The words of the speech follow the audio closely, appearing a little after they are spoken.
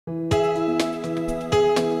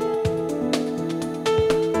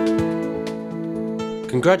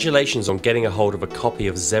Congratulations on getting a hold of a copy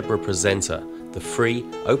of Zebra Presenter, the free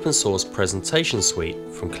open source presentation suite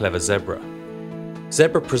from Clever Zebra.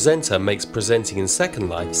 Zebra Presenter makes presenting in Second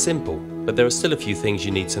Life simple, but there are still a few things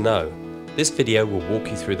you need to know. This video will walk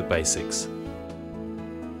you through the basics.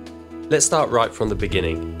 Let's start right from the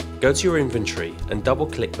beginning. Go to your inventory and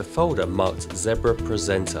double-click the folder marked Zebra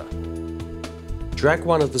Presenter. Drag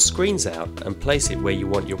one of the screens out and place it where you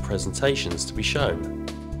want your presentations to be shown.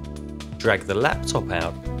 Drag the laptop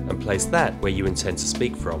out and place that where you intend to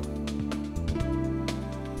speak from.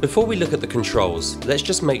 Before we look at the controls, let's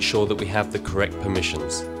just make sure that we have the correct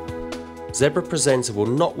permissions. Zebra Presenter will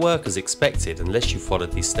not work as expected unless you follow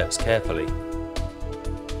these steps carefully.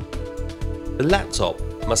 The laptop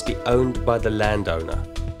must be owned by the landowner.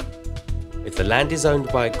 If the land is owned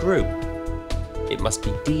by a group, it must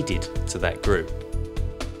be deeded to that group.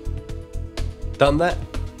 Done that?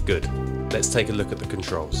 Good. Let's take a look at the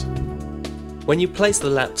controls. When you place the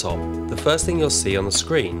laptop, the first thing you'll see on the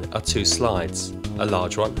screen are two slides, a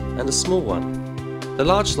large one and a small one. The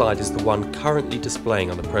large slide is the one currently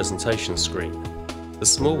displaying on the presentation screen. The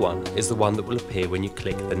small one is the one that will appear when you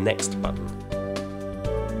click the Next button.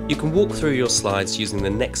 You can walk through your slides using the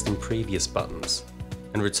Next and Previous buttons,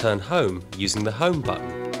 and return home using the Home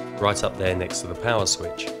button, right up there next to the power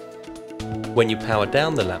switch. When you power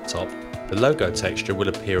down the laptop, the logo texture will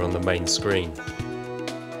appear on the main screen.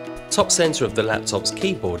 Top center of the laptop's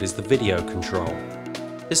keyboard is the video control.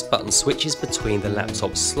 This button switches between the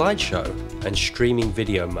laptop's slideshow and streaming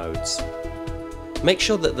video modes. Make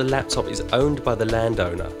sure that the laptop is owned by the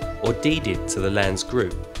landowner or deeded to the land's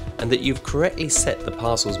group, and that you've correctly set the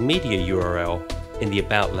parcel's media URL in the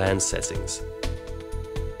About Land settings.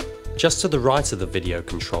 Just to the right of the video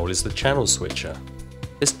control is the channel switcher.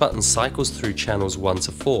 This button cycles through channels 1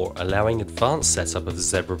 to 4, allowing advanced setup of the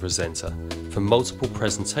Zebra Presenter for multiple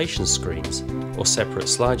presentation screens or separate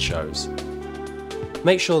slideshows.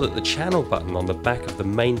 Make sure that the channel button on the back of the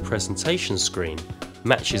main presentation screen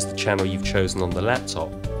matches the channel you've chosen on the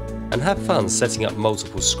laptop, and have fun setting up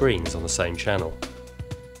multiple screens on the same channel.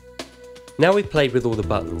 Now we've played with all the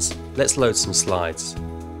buttons, let's load some slides.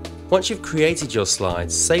 Once you've created your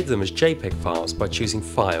slides, save them as JPEG files by choosing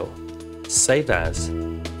File, Save As,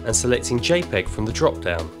 and selecting JPEG from the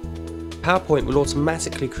drop-down. PowerPoint will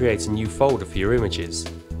automatically create a new folder for your images.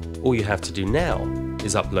 All you have to do now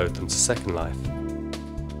is upload them to Second Life.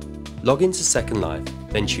 Log into Second Life,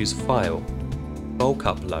 then choose File, Bulk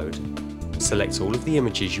Upload, select all of the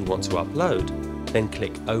images you want to upload, then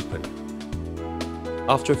click Open.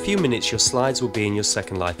 After a few minutes, your slides will be in your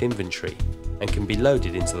Second Life inventory and can be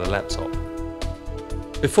loaded into the laptop.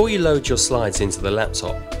 Before you load your slides into the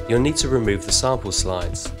laptop, you'll need to remove the sample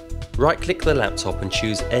slides. Right-click the laptop and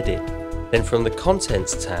choose Edit. Then from the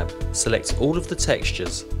Contents tab, select all of the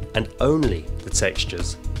textures and only the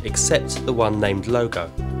textures except the one named Logo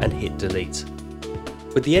and hit Delete.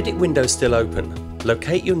 With the Edit window still open,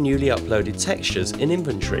 locate your newly uploaded textures in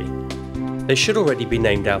Inventory. They should already be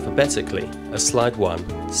named alphabetically as Slide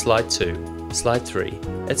 1, Slide 2, Slide 3,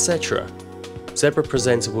 etc. Zebra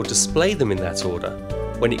Presenter will display them in that order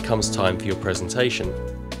when it comes time for your presentation.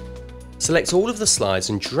 Select all of the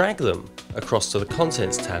slides and drag them across to the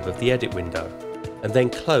Contents tab of the Edit window, and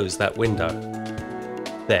then close that window.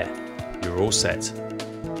 There, you're all set.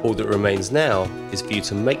 All that remains now is for you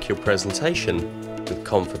to make your presentation with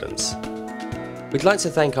confidence. We'd like to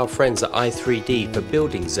thank our friends at i3D for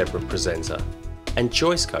building Zebra Presenter, and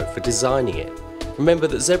Joyceco for designing it. Remember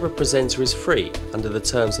that Zebra Presenter is free under the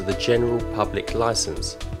terms of the General Public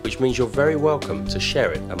License, which means you're very welcome to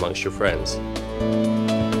share it amongst your friends.